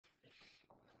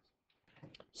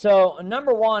So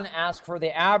number one, ask for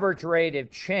the average rate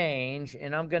of change,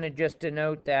 and I'm going to just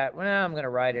denote that. Well, I'm going to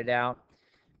write it out.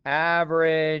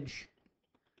 Average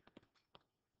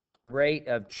rate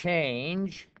of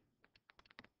change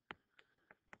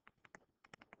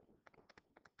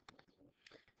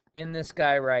in this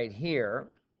guy right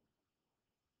here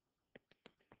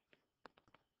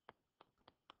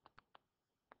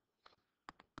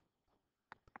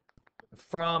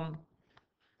from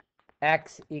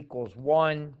x equals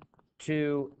 1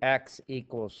 to x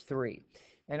equals 3.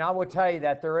 And I will tell you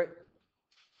that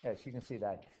yes, you can see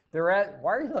that.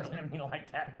 Why are you looking at me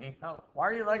like that? Why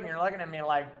are you looking? You're looking at me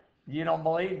like you don't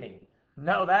believe me.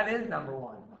 No, that is number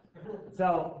one.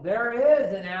 So there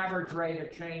is an average rate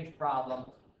of change problem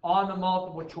on the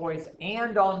multiple choice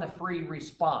and on the free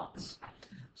response.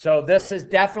 So this is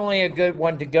definitely a good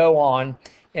one to go on.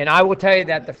 And I will tell you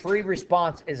that the free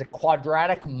response is a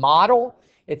quadratic model.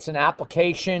 It's an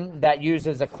application that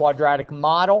uses a quadratic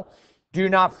model. Do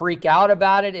not freak out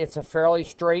about it. It's a fairly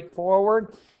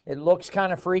straightforward. It looks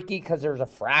kind of freaky because there's a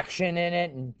fraction in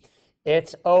it, and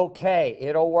it's okay.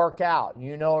 It'll work out.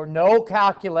 You know, no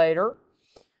calculator.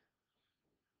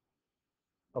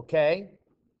 Okay.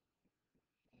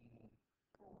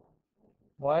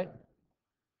 What?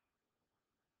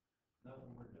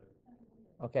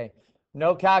 Okay.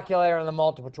 No calculator in the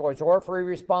multiple choice or free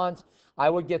response. I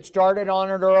would get started on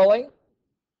it early.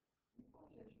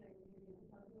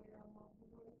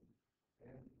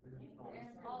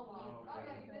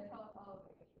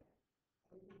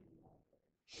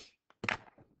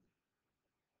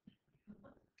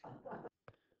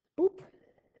 Boop.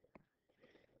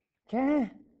 Okay.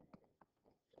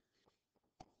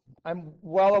 I'm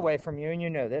well away from you, and you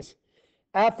know this.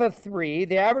 F of 3,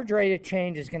 the average rate of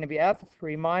change is going to be f of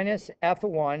 3 minus f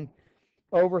of 1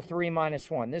 over 3 minus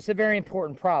 1. This is a very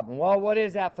important problem. Well, what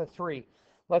is f of 3?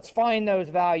 Let's find those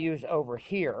values over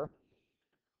here.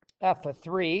 F of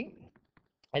 3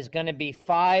 is going to be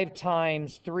 5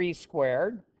 times 3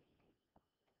 squared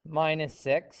minus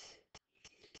 6,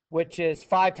 which is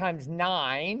 5 times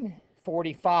 9,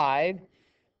 45,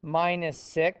 minus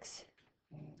 6.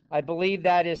 I believe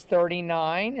that is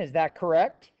 39. Is that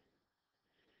correct?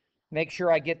 Make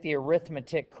sure I get the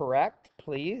arithmetic correct,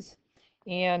 please.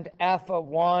 And f of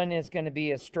 1 is going to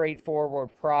be a straightforward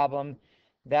problem.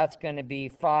 That's going to be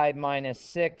 5 minus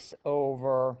 6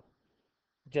 over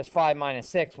just 5 minus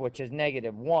 6, which is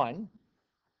negative 1.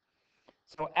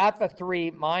 So f of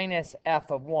 3 minus f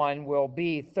of 1 will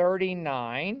be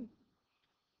 39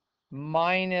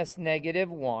 minus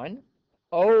negative 1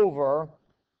 over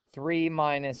 3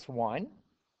 minus 1,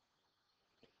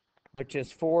 which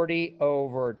is 40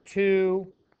 over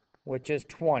 2, which is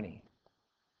 20.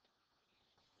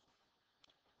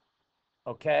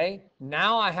 Okay,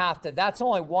 now I have to, that's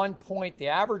only 1 point. The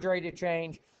average rate of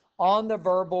change on the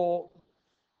verbal,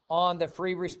 on the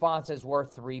free response is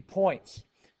worth 3 points.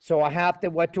 So I have to,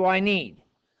 what do I need?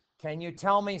 Can you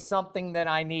tell me something that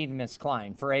I need, Miss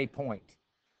Klein, for a point?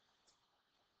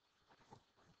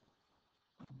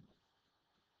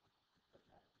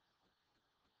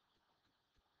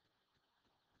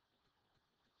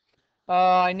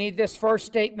 I need this first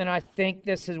statement. I think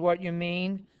this is what you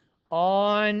mean.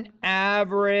 On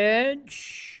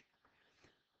average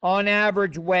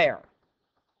where?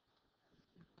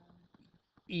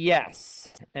 Yes,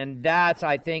 and that's,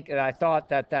 I thought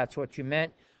that that's what you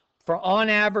meant. For on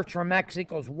average from x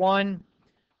equals 1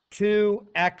 to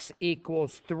x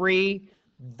equals 3,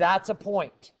 that's a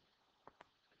point.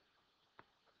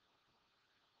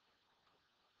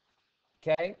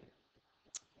 Okay?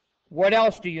 What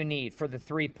else do you need for the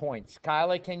 3 points?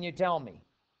 Kylie, can you tell me?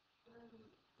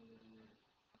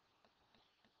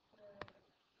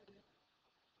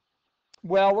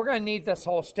 Well, we're going to need this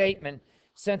whole statement.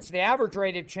 Since the average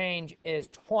rate of change is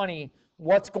 20,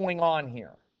 what's going on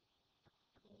here?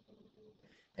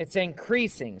 It's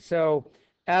increasing. So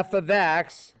f of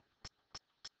x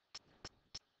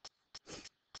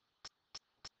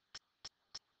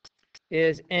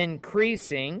is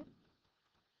increasing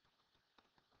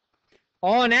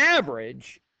on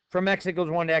average from x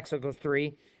equals 1 to x equals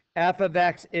 3. F of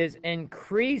x is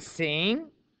increasing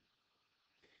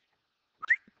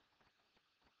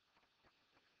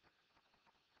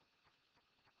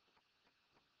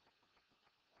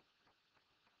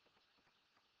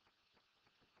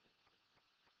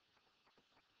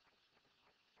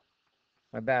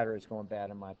my battery's going bad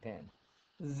in my pen.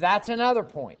 That's another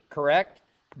point, correct?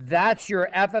 That's your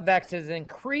f of x is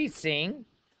increasing.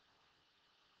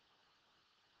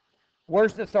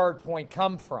 Where's the third point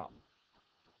come from?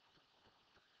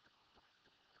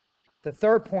 The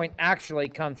third point actually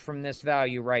comes from this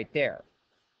value right there.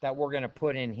 that we're going to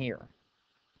put in here.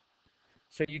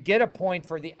 So you get a point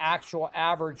for the actual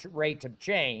average rate of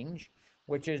change,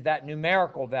 which is that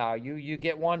numerical value. You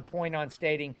get 1 point on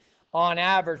stating on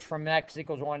average from x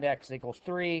equals 1 to x equals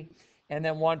 3, and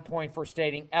then 1 point for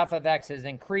stating f of x is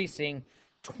increasing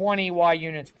 20 y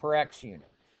units per x unit.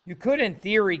 You could, in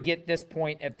theory, get this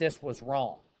point if this was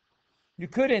wrong. You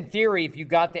could, in theory, if you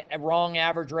got the wrong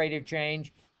average rate of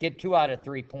change, get 2 out of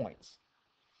 3 points.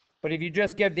 But if you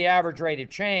just give the average rate of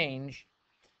change,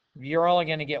 you're only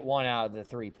going to get 1 out of the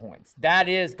 3 points. That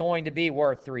is going to be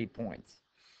worth 3 points.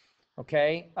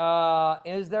 Okay,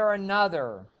 is there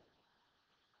another?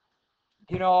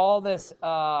 You know, all this,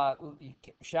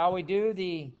 shall we do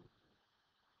the,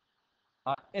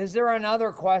 is there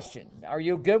another question? Are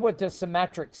you good with the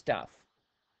symmetric stuff?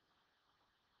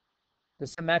 The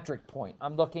symmetric point.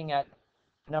 I'm looking at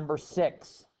number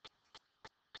 6.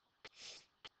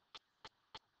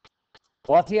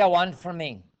 What do you want from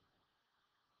me?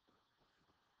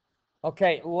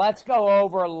 Okay, let's go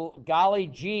over, golly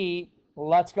gee,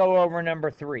 let's go over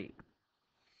number 3.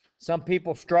 Some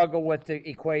people struggle with the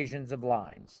equations of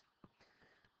lines.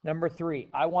 Number 3,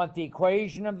 I want the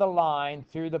equation of the line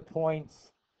through the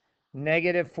points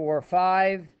 -4,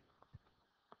 5,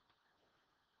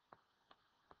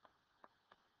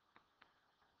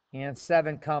 and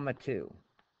 7, 2.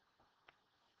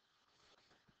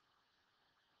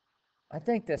 I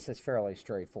think this is fairly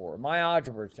straightforward. My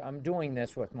algebra, I'm doing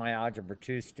this with my Algebra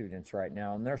 2 students right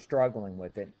now, and they're struggling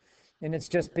with it. And it's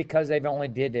just because they've only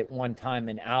did it one time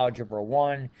in Algebra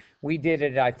 1. We did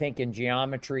it, I think, in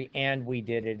geometry, and we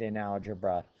did it in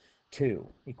Algebra 2,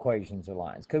 equations of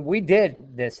lines. Because we did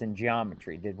this in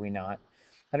geometry, did we not?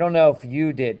 I don't know if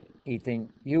you did,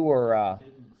 Ethan. You were,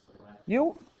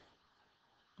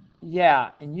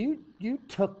 yeah, and you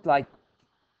took, like,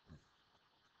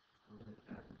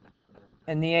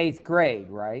 in the 8th grade,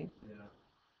 right? Yeah.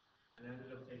 And I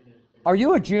ended up taking it. Are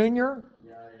you a junior?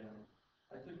 Yeah, I am.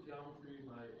 I took geometry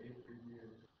my 8th grade year.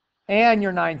 And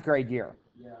your 9th grade year?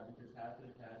 Yeah, because half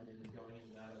the academy is going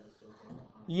into that, I was so fun.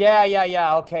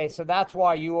 Yeah. Okay, so that's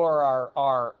why you are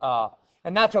our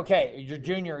and that's okay. You're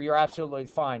junior, you're absolutely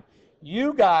fine.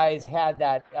 You guys had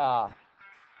that,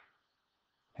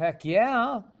 heck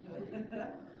yeah.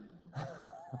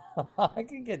 I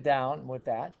can get down with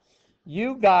that.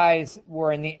 You guys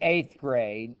were in the 8th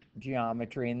grade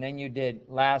geometry, and then you did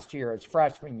last year as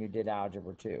freshmen, you did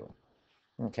Algebra 2.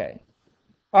 Okay.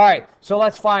 All right, so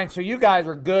let's find, so you guys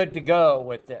are good to go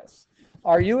with this.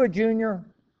 Are you a junior?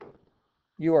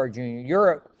 You are a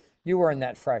junior. You were in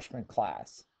that freshman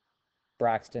class,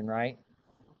 Braxton, right?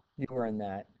 You were in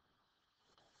that.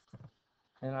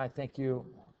 And I think you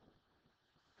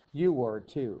were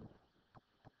too.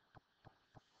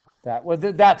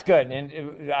 That's good, and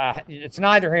it's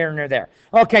neither here nor there.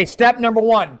 Okay, step number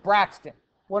 1, Braxton.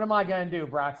 What am I going to do,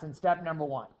 Braxton? Step number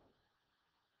 1.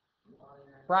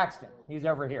 Braxton, he's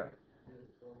over here.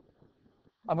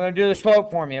 I'm going to do the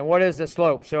slope for me. And what is the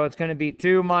slope? So it's going to be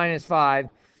 2 minus 5.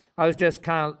 I was just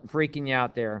kind of freaking you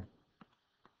out there.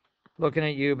 Looking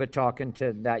at you, but talking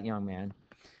to that young man.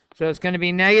 So it's going to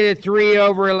be -3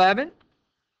 over 11.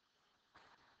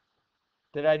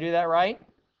 Did I do that right?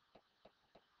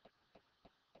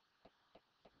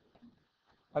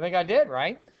 I think I did,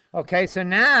 right? Okay, so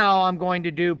now I'm going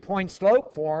to do point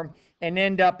slope form and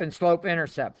end up in slope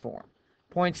intercept form.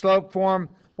 Point slope form,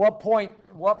 what point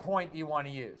do you want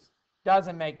to use?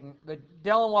 Doesn't make,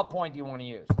 Dylan, what point do you want to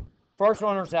use? First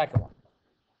one or second one?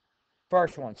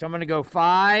 First one. So I'm going to go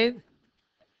 5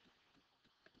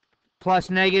 plus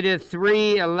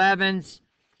 -3 11ths,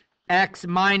 x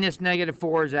minus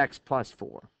 -4 is x plus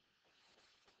 4.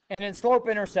 And in slope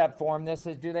intercept form, this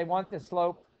is, do they want the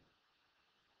slope?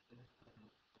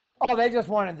 Oh, they just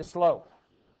wanted the slope.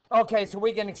 Okay, so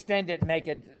we can extend it and make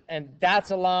it, and that's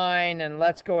a line, and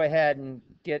let's go ahead and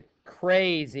get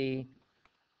crazy.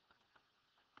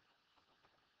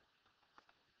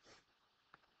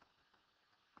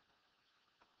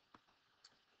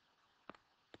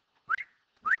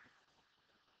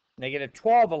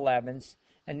 -12 11ths,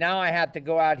 and now I have to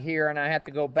go out here, and I have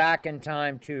to go back in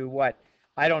time to what?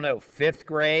 I don't know, 5th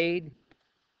grade?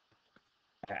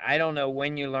 I don't know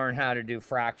when you learn how to do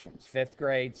fractions. 5th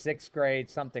grade, 6th grade,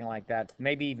 something like that.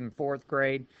 Maybe even 4th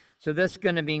grade. So this is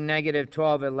going to be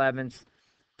 -12 11ths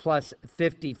plus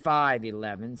 55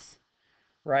 11ths,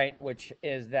 right? Which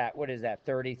is that, what is that,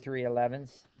 33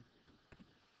 11ths?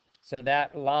 So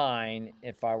that line,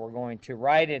 if I were going to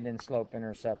write it in slope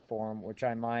intercept form, which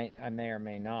I may or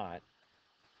may not,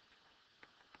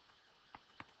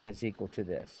 is equal to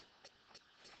this.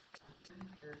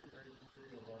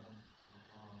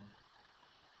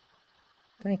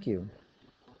 Thank you.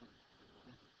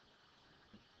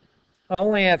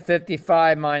 Only at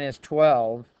 55 minus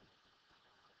 12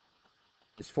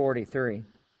 is 43.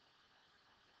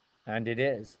 And it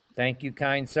is. Thank you,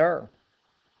 kind sir.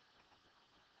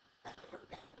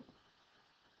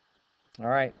 All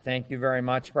right. Thank you very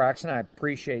much, Braxton. I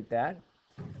appreciate that.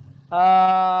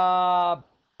 How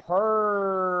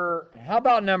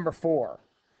about number 4?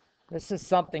 This is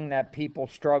something that people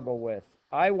struggle with.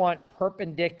 I want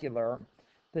perpendicular.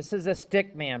 This is a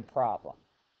stickman problem.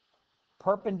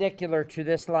 Perpendicular to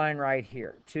this line right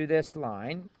here, to this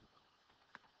line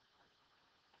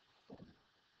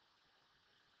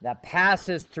that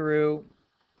passes through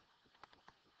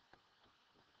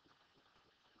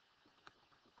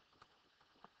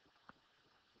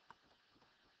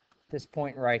this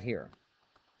point right here,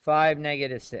 5,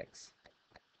 negative 6.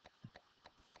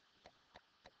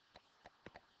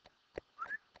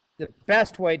 The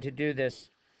best way to do this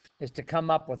is to come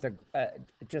up with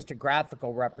just a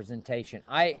graphical representation.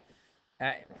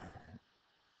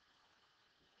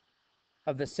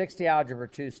 Of the 60 Algebra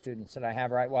 2 students that I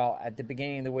have at the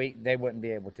beginning of the week, they wouldn't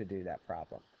be able to do that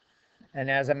problem.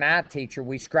 And as a math teacher,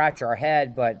 we scratch our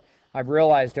head, but I've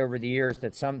realized over the years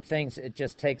that some things, it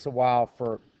just takes a while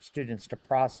for students to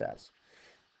process.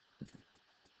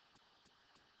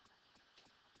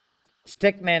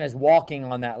 Stickman is walking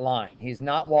on that line. He's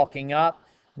not walking up,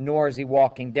 nor is he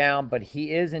walking down, but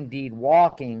he is indeed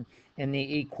walking, and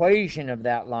the equation of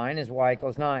that line is y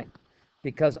equals 9,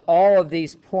 because all of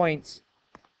these points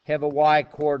have a y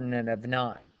coordinate of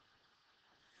 9.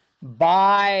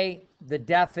 By the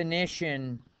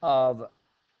definition of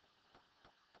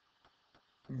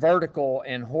vertical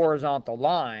and horizontal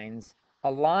lines,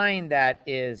 a line that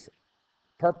is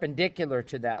perpendicular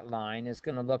to that line is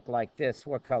going to look like this.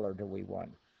 What color do we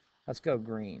want? Let's go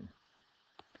green.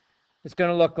 It's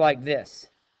going to look like this.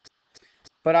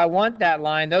 But I want that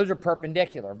line, those are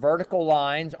perpendicular. Vertical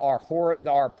lines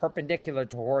are perpendicular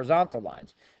to horizontal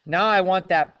lines. Now I want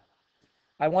that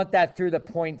through the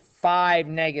point 5,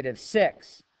 negative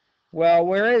 6. Well,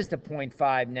 where is the point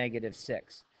 5, negative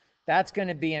 6? That's going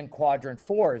to be in quadrant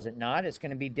 4, is it not? It's going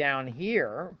to be down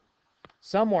here,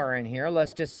 somewhere in here.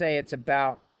 Let's just say it's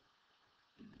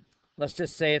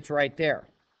right there,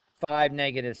 5,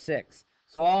 negative 6.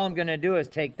 So all I'm going to do is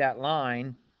take that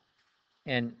line,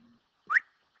 and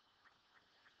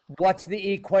what's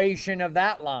the equation of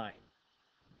that line?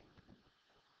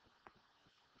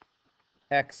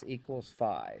 X equals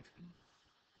 5.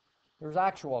 There's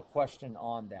actually a question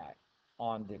on that,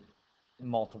 on the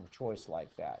multiple choice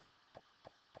like that.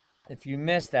 If you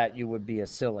miss that, you would be a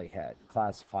silly head,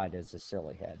 classified as a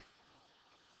silly head.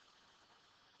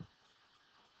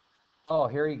 Oh,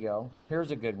 here you go.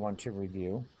 Here's a good one to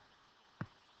review.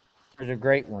 Here's a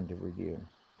great one to review.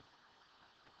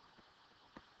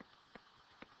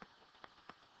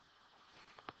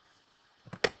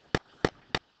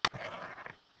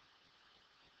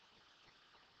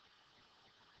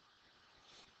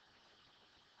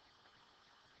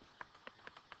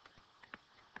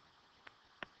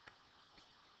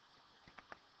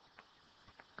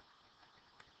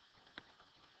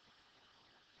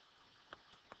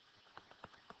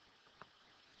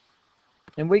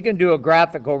 And we can do a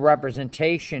graphical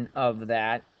representation of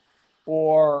that,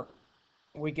 or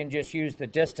we can just use the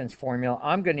distance formula.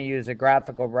 I'm going to use a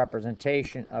graphical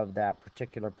representation of that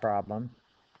particular problem.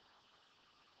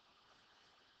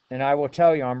 And I will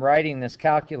tell you, I'm writing this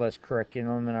calculus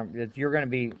curriculum, and you're going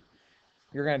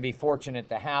to be fortunate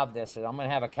to have this. I'm going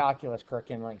to have a calculus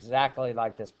curriculum exactly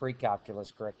like this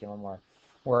pre-calculus curriculum,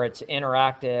 where it's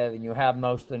interactive and you have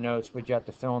most of the notes, but you have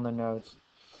to fill in the notes.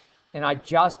 And I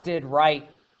just did write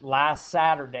last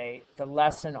Saturday the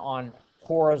lesson on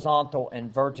horizontal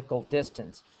and vertical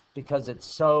distance, because it's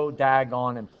so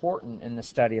daggone important in the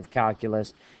study of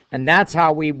calculus. And that's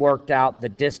how we worked out the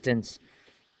distance.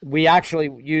 We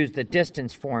actually used the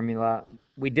distance formula.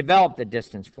 We developed the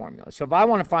distance formula. So if I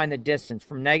want to find the distance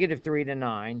from negative 3 to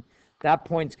 9, that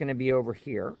point's going to be over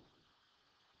here.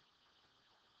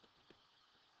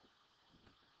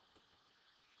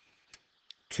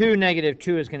 Negative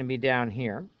 2 is going to be down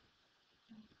here.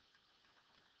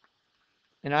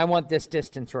 And I want this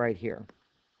distance right here.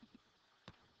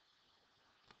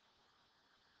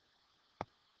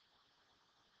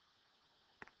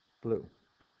 Blue.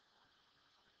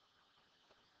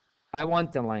 I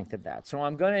want the length of that. So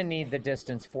I'm going to need the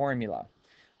distance formula.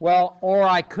 Well, or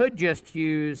I could just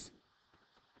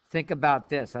think about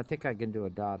this. I think I can do a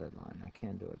dotted line. I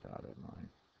can do a dotted line.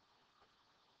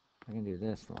 I can do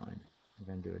this line. I'm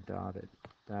going to do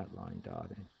that line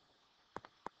dotted.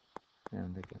 Yeah,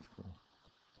 I think that's cool.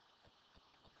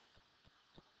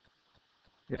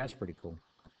 Yeah, that's pretty cool.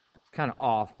 It's kind of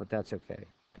off, but that's okay.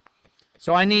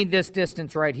 So I need this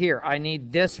distance right here. I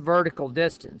need this vertical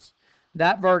distance.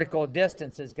 That vertical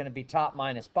distance is going to be top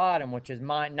minus bottom, which is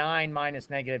 9 minus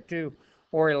negative 2,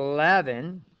 or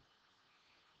 11,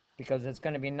 because it's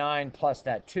going to be 9 plus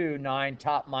that 2, 9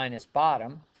 top minus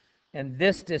bottom. And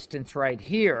this distance right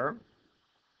here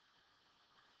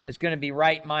is going to be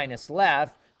right minus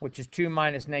left, which is 2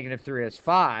 minus negative 3 is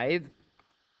 5.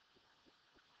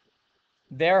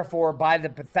 Therefore, by the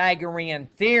Pythagorean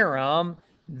theorem,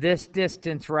 this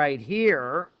distance right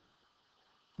here,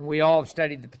 we all have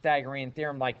studied the Pythagorean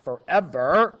theorem like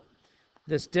forever.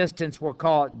 This distance, we'll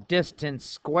call it distance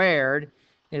squared,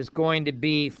 is going to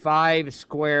be 5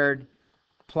 squared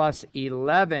plus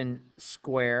 11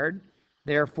 squared.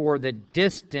 Therefore, the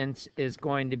distance is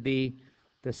going to be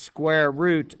the square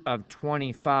root of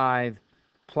 25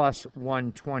 plus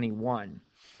 121.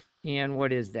 And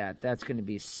what is that? That's going to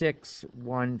be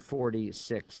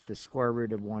 146, the square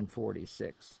root of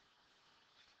 146.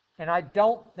 And I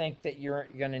don't think that you're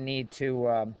going to need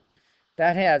to,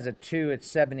 that has a 2, it's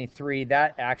 73.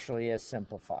 That actually is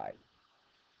simplified.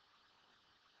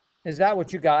 Is that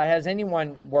what you got? Has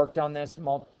anyone worked on this?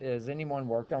 Has anyone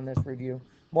worked on this review?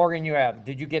 Morgan, you have.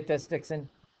 Did you get this, Dixon?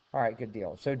 All right, good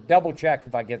deal. So double check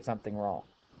if I get something wrong.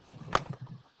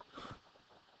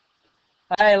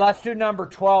 Hey, let's do number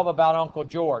 12 about Uncle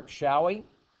George, shall we?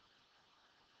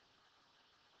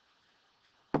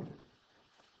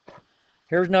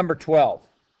 Here's number 12.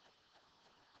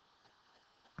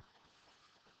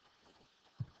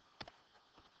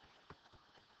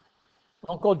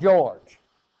 Uncle George.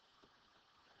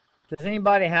 Does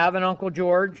anybody have an Uncle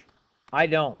George? I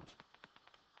don't.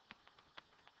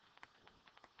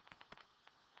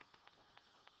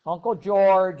 Uncle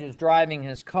George is driving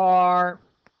his car.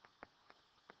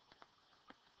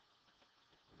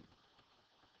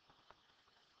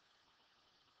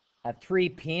 At 3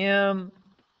 p.m.,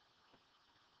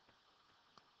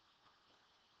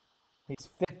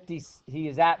 he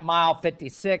is at mile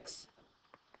 56.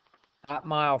 At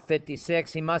mile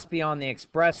 56, he must be on the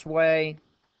expressway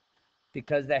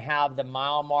because they have the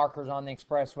mile markers on the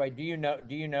expressway. Do you know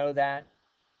that?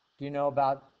 Do you know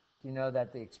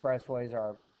that the expressways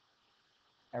are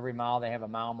every mile they have a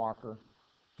mile marker?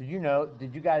 Did you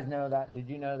guys know that? Did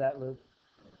you know that, Luke?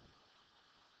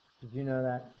 Did you know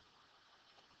that?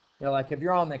 You know, like if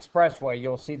you're on the expressway,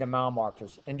 you'll see the mile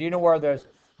markers. And do you know where those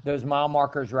mile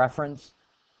markers reference?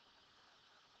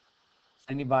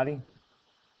 Anybody? Do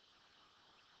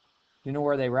you know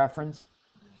where they reference?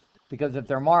 Because if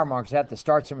they're mile markers, they have to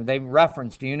start somewhere. They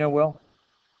reference. Do you know, Will?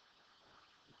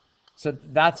 So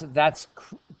that's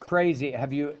crazy.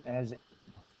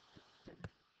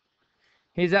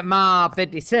 He's at mile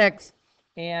 56,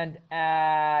 and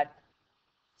at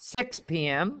 6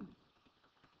 p.m.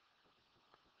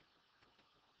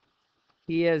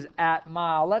 he is at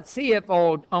mile. Let's see if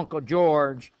old Uncle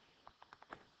George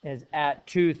is at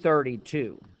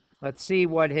 232. Let's see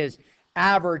what his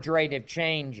average rate of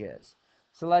change is.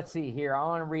 So let's see here. I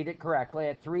want to read it correctly.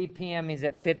 At 3 p.m. he's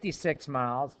at 56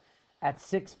 miles. At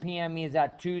 6 p.m. he's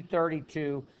at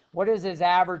 232. What is his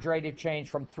average rate of change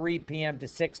from 3 p.m. to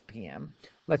 6 p.m.?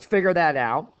 Let's figure that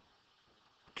out.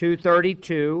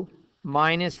 232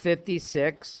 minus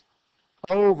 56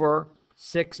 over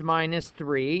 6 minus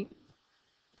 3.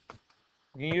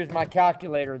 I'm going to use my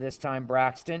calculator this time,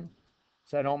 Braxton,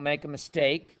 so I don't make a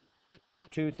mistake.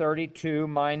 232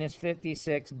 minus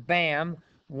 56, bam,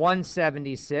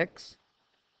 176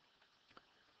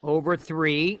 over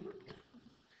 3.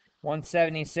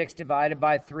 176 divided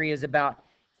by 3 is about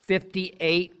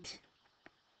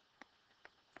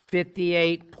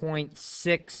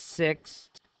 58.66.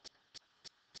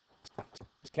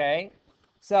 Okay,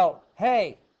 so,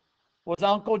 hey, was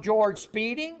Uncle George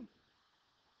speeding?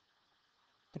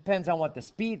 Depends on what the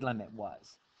speed limit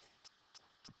was.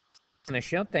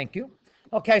 Michelle, thank you.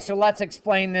 Okay, so let's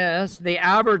explain this. The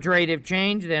average rate of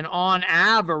change, then, on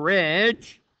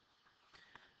average,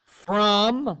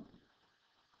 from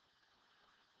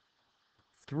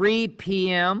 3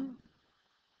 p.m.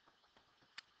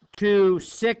 to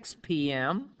 6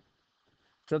 p.m.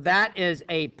 So that is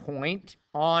a point.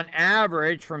 On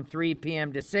average, from 3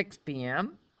 p.m. to 6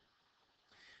 p.m.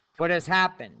 What has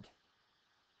happened?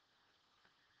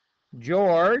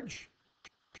 George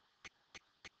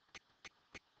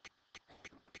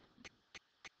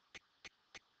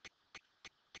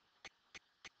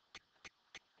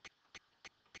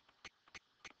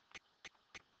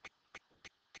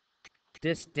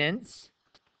distance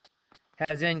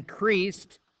has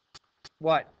increased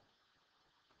what?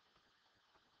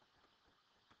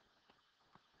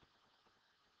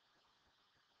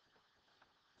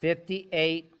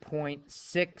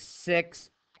 $58.66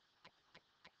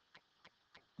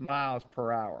 miles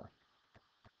per hour.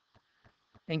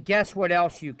 And guess what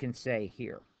else you can say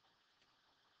here?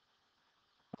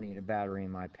 I need a battery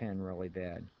in my pen really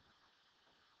bad.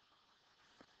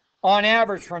 On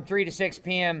average, from 3 to 6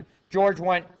 p.m., George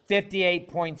went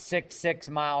 58.66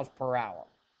 miles per hour.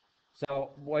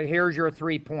 So, well, here's your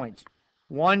 3 points.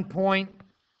 1 point,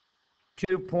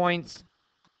 2 points,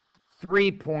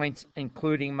 3 points,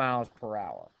 including miles per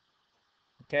hour.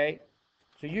 Okay?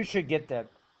 So you should get the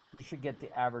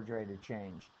average rate of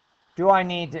change. Do I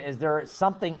need to, is there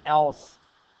something else?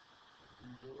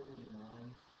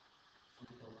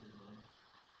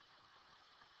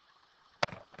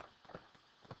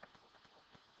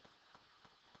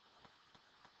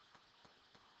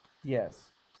 Yes.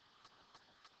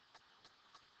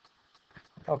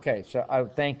 Okay, so I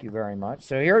thank you very much.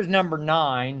 So here's number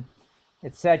 9.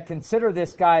 It said, consider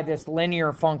this guy, this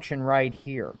linear function right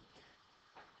here.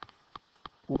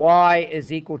 Y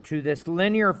is equal to this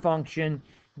linear function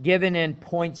given in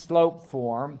point slope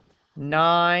form,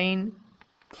 9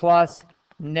 plus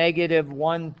negative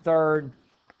 1/3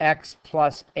 x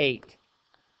plus 8.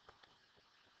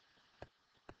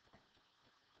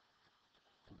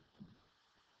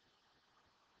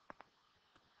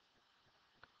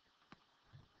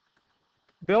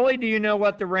 Billy, do you know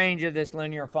what the range of this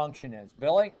linear function is?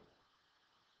 Billy?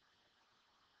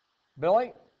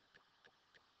 Billy?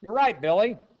 You're right,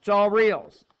 Billy. It's all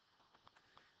reals.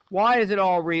 Why is it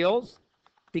all reals?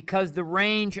 Because the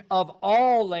range of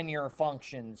all linear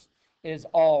functions is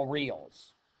all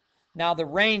reals. Now, the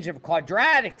range of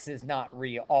quadratics is not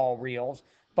all reals,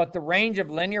 but the range of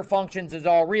linear functions is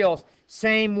all reals.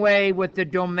 Same way with the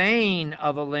domain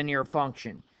of a linear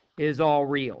function is all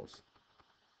reals.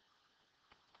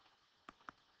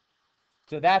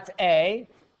 So that's A.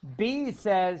 B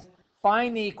says,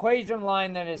 find the equation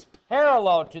line that is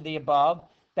parallel to the above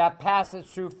that passes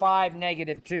through 5,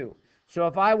 negative 2. So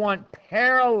if I want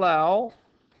parallel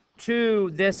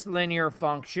to this linear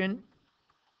function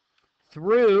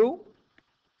through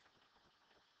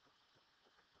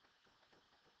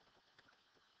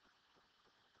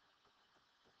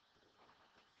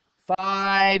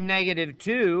 5, negative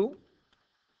 2,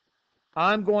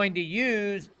 I'm going to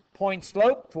use point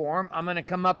slope form. I'm going to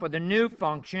come up with a new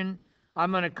function.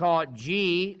 I'm going to call it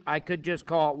g. I could just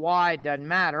call it y. It doesn't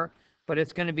matter. But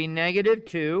it's going to be negative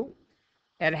 2.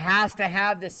 It has to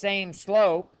have the same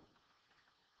slope,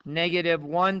 negative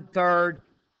 1/3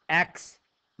 x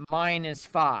minus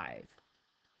 5.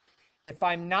 If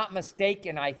I'm not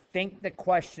mistaken, I think the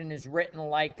question is written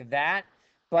like that.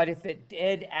 But if it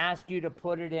did ask you to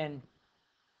put it in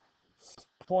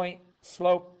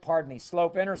slope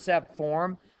intercept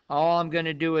form, all I'm going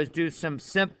to do is do some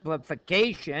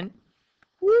simplification.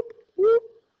 Whoop, whoop.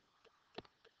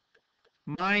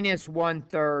 Minus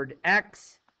 1/3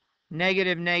 x.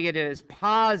 Negative is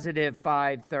positive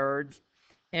 5/3.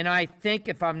 And I think,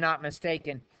 if I'm not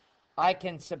mistaken, I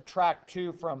can subtract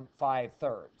 2 from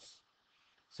 5/3.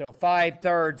 So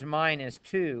 5/3 minus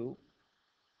 2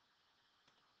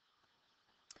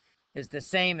 is the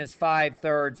same as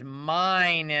 5/3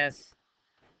 minus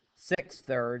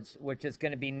 6/3, which is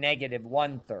going to be negative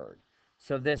 1/3.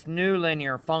 So this new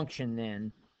linear function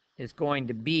then is going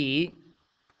to be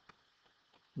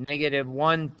negative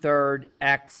 1/3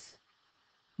 x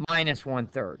minus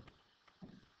 1/3,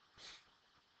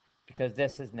 because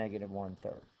this is negative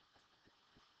 1/3.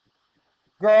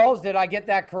 Girls, did I get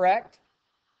that correct?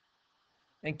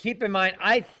 And keep in mind,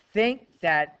 I think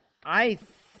that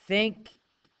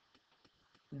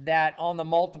on the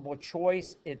multiple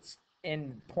choice, it's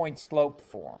in point slope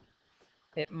form.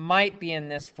 It might be in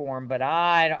this form, but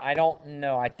I don't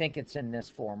know. I think it's in this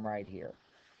form right here.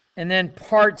 And then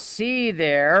part C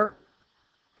there.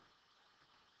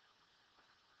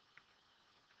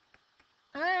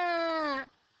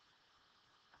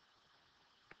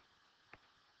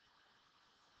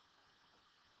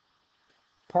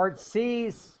 Part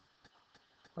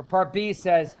B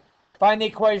says, find the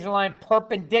equation line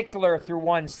perpendicular through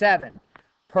 1, 7.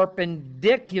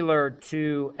 Perpendicular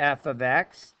to f of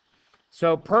x.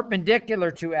 So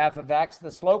perpendicular to f of x,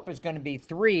 the slope is going to be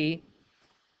 3.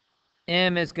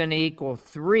 M is going to equal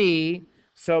 3.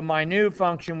 So my new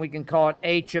function, we can call it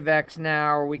h of x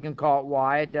now, or we can call it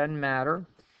y. It doesn't matter.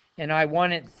 And I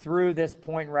want it through this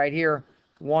point right here.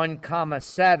 1,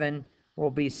 7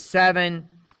 will be 7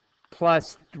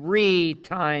 plus 3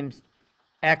 times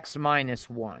x minus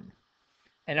 1.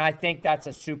 And I think that's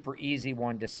a super easy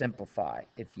one to simplify,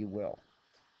 if you will.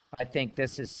 I think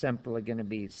this is simply going to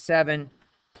be 7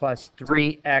 plus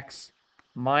 3x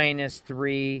minus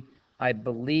 3. I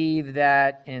believe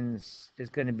that is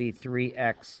going to be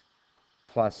 3x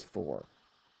plus 4.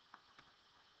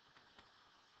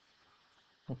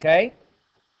 Okay?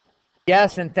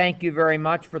 Yes, and thank you very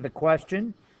much for the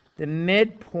question. The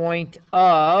midpoint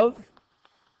of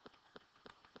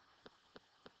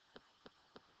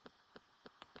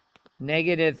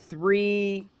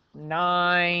 -3,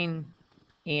 9,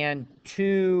 and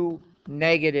 2,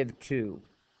 -2.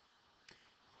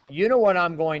 You know what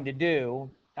I'm going to do?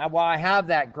 Well, I have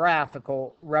that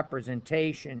graphical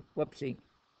representation. Whoopsie.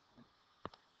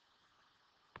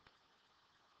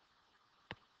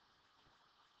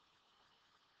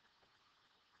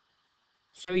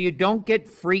 So you don't get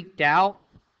freaked out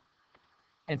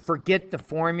and forget the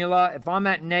formula. If I'm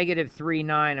at -3,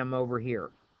 9, I'm over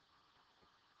here.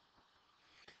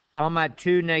 I'm at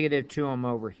 2, -2, I'm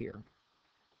over here.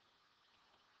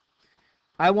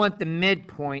 I want the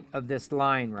midpoint of this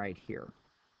line right here.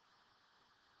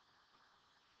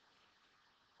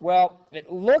 Well,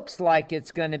 it looks like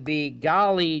it's going to be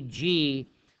golly gee,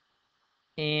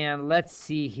 and let's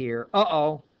see here.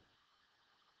 Uh-oh.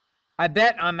 I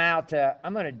bet I'm out to,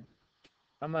 I'm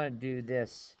gonna do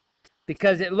this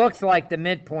because it looks like the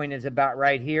midpoint is about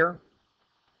right here.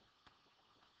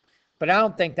 But I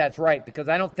don't think that's right because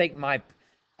I don't think my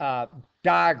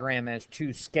diagram is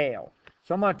to scale.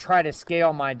 So I'm going to try to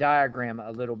scale my diagram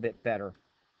a little bit better.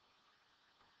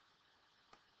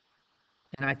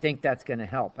 And I think that's going to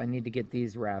help. I need to get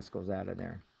these rascals out of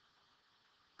there.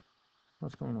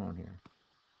 What's going on here?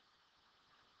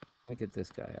 Let me get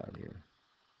this guy out of here.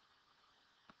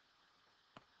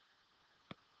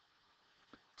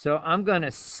 So I'm going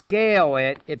to scale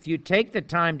it. If you take the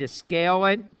time to scale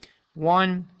it,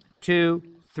 1, 2,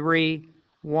 3,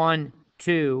 1,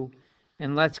 2,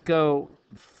 and let's go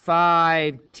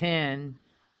 5, 10.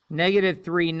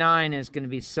 -3, 9 is going to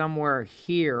be somewhere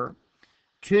here.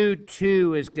 2,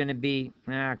 2 is going to be,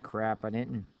 crap, I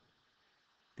didn't.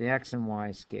 The X and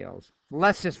Y scales.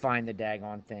 Let's just find the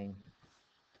daggone thing.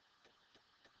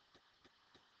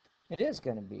 It is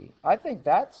going to be. I think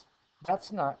that's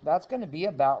going to be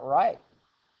about right.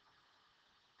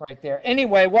 Right there.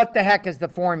 Anyway, what the heck is the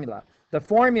formula? The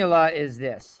formula is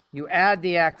this. You add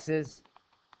the X's,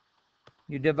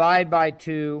 you divide by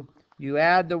 2, you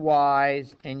add the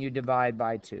Y's, and you divide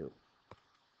by 2.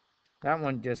 That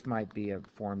one just might be a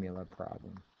formula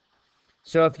problem.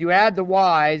 So if you add the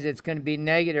Y's, it's going to be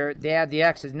negative. They add the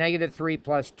X's, -3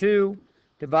 plus 2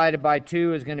 divided by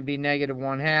 2 is going to be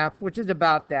 -1/2, which is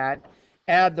about that.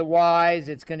 Add the Y's,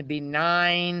 it's going to be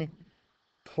 9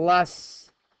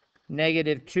 plus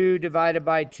 -2 divided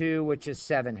by 2, which is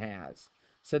 7/2.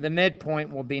 So the midpoint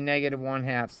will be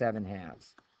 -1/2,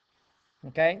 7/2.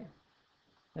 Okay?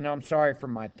 And I'm sorry for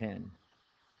my pen.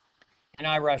 And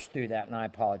I rushed through that, and I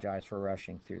apologize for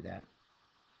rushing through that.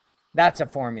 That's a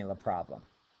formula problem.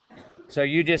 So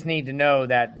you just need to know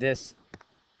that this,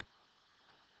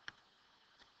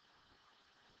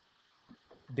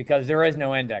 because there is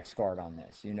no index card on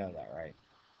this. You know that, right?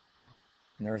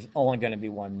 And there's only going to be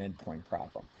one midpoint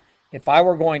problem. If I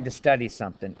were going to study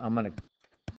something, I'm going to